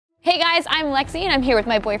Hey guys, I'm Lexi and I'm here with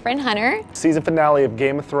my boyfriend Hunter. Season finale of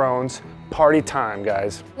Game of Thrones, party time,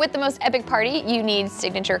 guys. With the most epic party, you need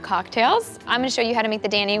signature cocktails. I'm gonna show you how to make the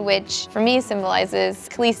Dany, which for me symbolizes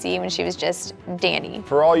Khaleesi when she was just Dany.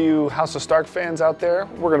 For all you House of Stark fans out there,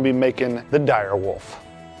 we're gonna be making the dire wolf.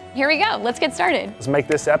 Here we go, let's get started. Let's make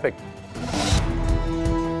this epic.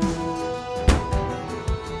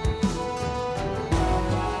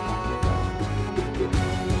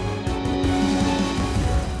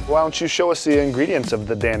 Why don't you show us the ingredients of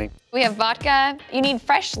the Dany? We have vodka. You need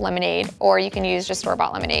fresh lemonade, or you can use just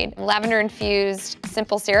store-bought lemonade. Lavender-infused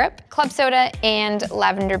simple syrup, club soda, and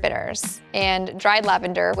lavender bitters. And dried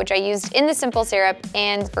lavender, which I used in the simple syrup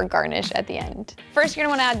and for garnish at the end. First, you're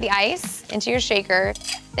gonna wanna add the ice into your shaker.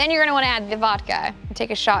 Then you're gonna wanna add the vodka.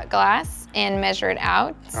 Take a shot glass and measure it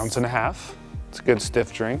out. 1.5 ounces. It's a good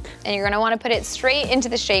stiff drink. And you're gonna wanna put it straight into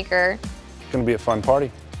the shaker. It's gonna be a fun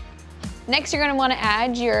party. Next, you're gonna wanna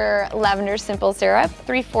add your lavender simple syrup,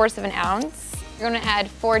 3/4 of an ounce. You're gonna add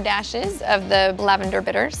 4 dashes of the lavender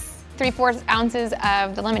bitters, 3/4 ounces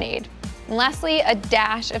of the lemonade. And lastly, a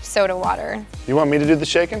dash of soda water. You want me to do the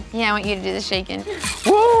shaking? Yeah, I want you to do the shaking.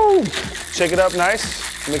 Woo! Shake it up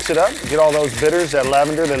nice, mix it up, get all those bitters, that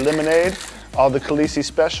lavender, the lemonade, all the Khaleesi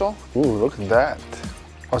special. Ooh, look at that.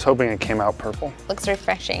 I was hoping it came out purple. Looks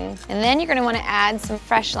refreshing. And then you're gonna wanna add some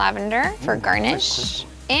fresh lavender for garnish.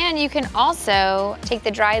 And you can also take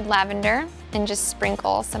the dried lavender and just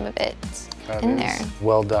sprinkle some of it in there.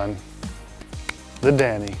 Well done. The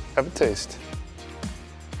Dany. Have a taste.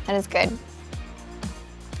 That is good.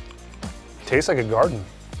 Tastes like a garden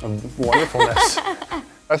of wonderfulness.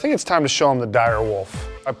 I think it's time to show them the dire wolf.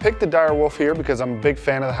 I picked the dire wolf here because I'm a big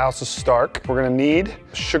fan of the House of Stark. We're gonna need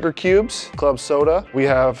sugar cubes, club soda. We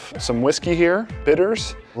have some whiskey here,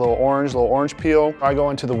 bitters, a little orange peel. I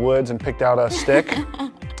go into the woods and picked out a stick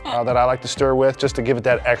that I like to stir with just to give it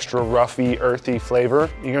that extra roughy, earthy flavor.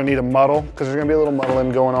 You're gonna need a muddle because there's gonna be a little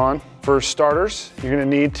muddling going on. For starters, you're gonna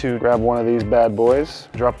need to grab one of these bad boys,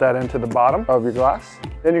 drop that into the bottom of your glass.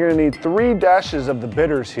 Then you're gonna need 3 dashes of the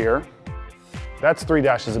bitters here. That's 3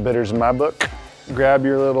 dashes of bitters in my book. Grab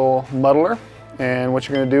your little muddler, and what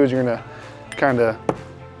you're gonna do is you're gonna kinda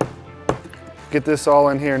get this all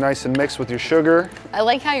in here nice and mixed with your sugar. I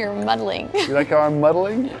like how you're muddling. You like how I'm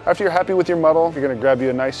muddling? After you're happy with your muddle, you're gonna grab you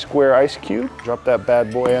a nice square ice cube, drop that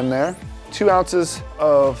bad boy in there. 2 ounces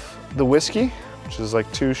of the whiskey, which is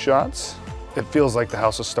like 2 shots. It feels like the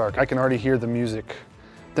House of Stark. I can already hear the music.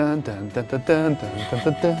 Dun, dun, dun, dun, dun, dun, dun,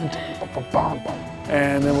 dun, dun, dun, bum, bum.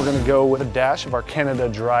 And then we're gonna go with a dash of our Canada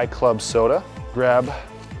Dry Club Soda. Grab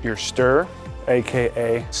your stir,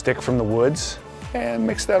 AKA stick from the woods, and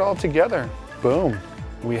mix that all together. Boom.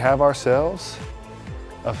 We have ourselves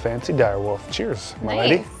a fancy dire wolf. Cheers, my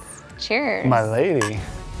lady. Cheers. My lady.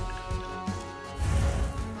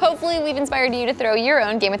 Hopefully we've inspired you to throw your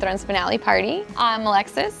own Game of Thrones finale party. I'm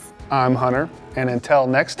Alexis. I'm Hunter, and until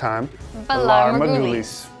next time, Valar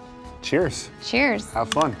Morghulis. Cheers. Cheers. Have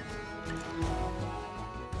fun.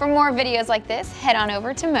 For more videos like this, head on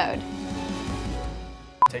over to Mode.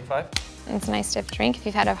 Take 5. It's a nice stiff drink if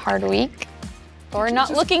you've had a hard week or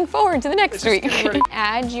not looking forward to the next week.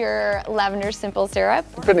 Add your lavender simple syrup.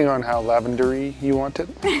 Depending on how lavendery you want it.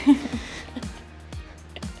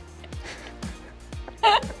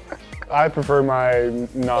 I prefer my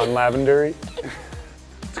non-lavendery.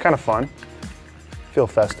 It's kind of fun. Feel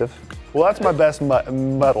festive. Well, that's my best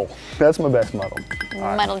muddle. That's my best muddle.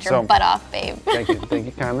 Muddled your butt off, babe. Thank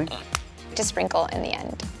you kindly. To sprinkle in the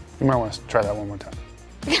end. You might want to try that one more time.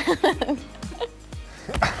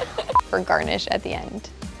 For garnish at the end.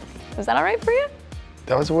 Was that all right for you?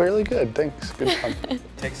 That was really good, thanks. Good fun.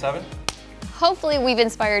 Take 7. Hopefully we've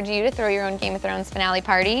inspired you to throw your own Game of Thrones finale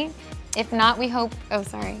party. If not, we hope, oh,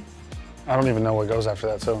 sorry. I don't even know what goes after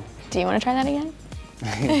that, so. Do you want to try that again?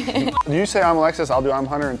 You say I'm Alexis, I'll do I'm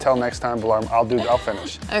Hunter. Until next time, I'll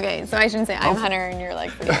finish. Okay, so I shouldn't say I'm Hunter and you're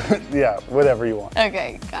like, yeah, whatever you want.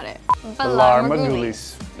 okay, got it. Valar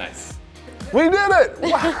Morghulis. Nice. We did it!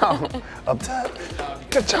 Wow! Up top.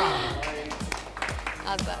 Good job.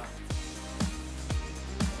 How's that?